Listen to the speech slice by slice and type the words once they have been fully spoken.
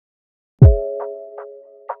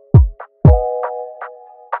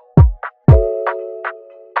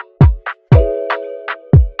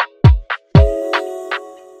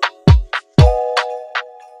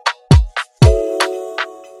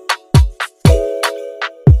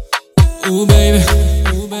Ooh baby,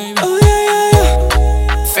 oh yeah, yeah,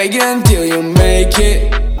 yeah. Fake it until you make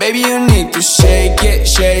it. Baby, you need to shake it,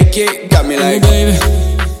 shake it. Got me like, ooh baby,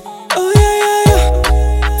 oh yeah,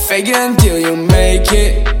 yeah, yeah. Fake it until you make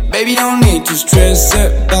it. Baby, don't need to stress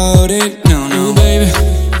about it. No, no, ooh baby,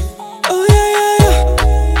 oh yeah,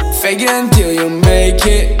 yeah, yeah. Fake it until you make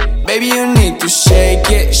it. Baby, you need to shake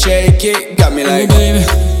it, shake it. Got me like,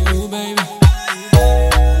 ooh baby,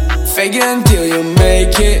 fake it until you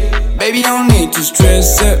make it. Baby, don't need to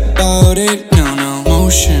stress about it. No, no.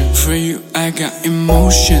 Motion for you, I got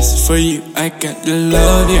emotions. For you, I got the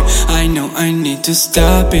love, yeah. I know I need to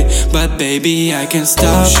stop it, but baby, I can't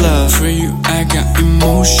stop love. For you, I got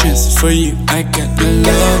emotions. For you, I got the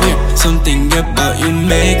love, yeah. Something about you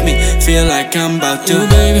make me feel like I'm about to,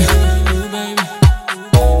 baby.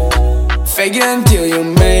 Fake it until you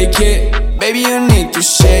make it. Baby, you need to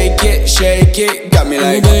shake it, shake it. Got me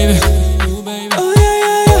like, baby, oh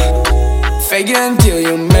yeah, yeah, yeah. Fake it until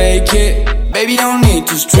you make it. Baby, don't need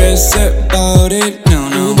to stress about it. No,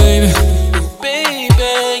 no, baby,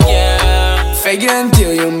 yeah. Fake it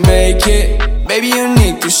until you make it. Baby, you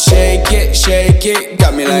need to shake it, shake it.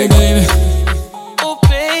 Got me like, baby, oh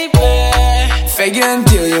baby. Fake it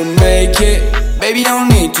until you make it. Baby, don't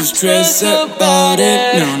need to stress about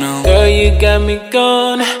it. No, no. Girl, you got me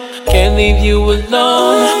gone. Can't leave you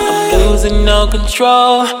alone. I'm losing all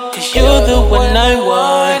control, cause you're the one I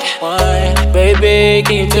want. Baby,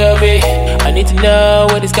 can you tell me? I need to know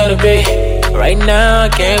what it's gonna be. Right now, I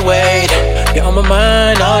can't wait. You're on my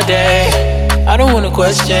mind all day. I don't wanna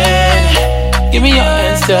question. Give me your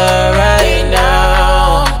answer right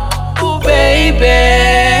now. Ooh,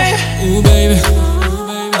 baby. Ooh, baby.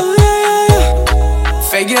 Oh, yeah, yeah, yeah.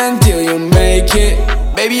 Fake it until you make it.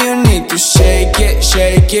 Baby, you need to shake it,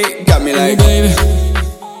 shake it. Got me like, ooh, baby,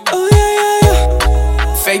 oh yeah, yeah,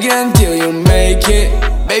 yeah. Fake it until you make it.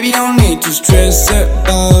 Baby, don't need to stress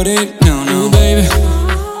about it. No, no, ooh, baby,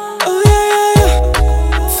 oh yeah,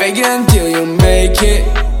 yeah, yeah. Fake it until you make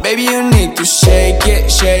it. Baby, you need to shake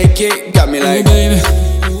it, shake it. Got me like, ooh, baby,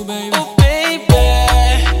 oh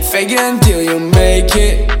baby. Fake it until you make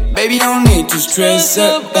it. Baby, don't need to stress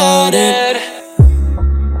about it.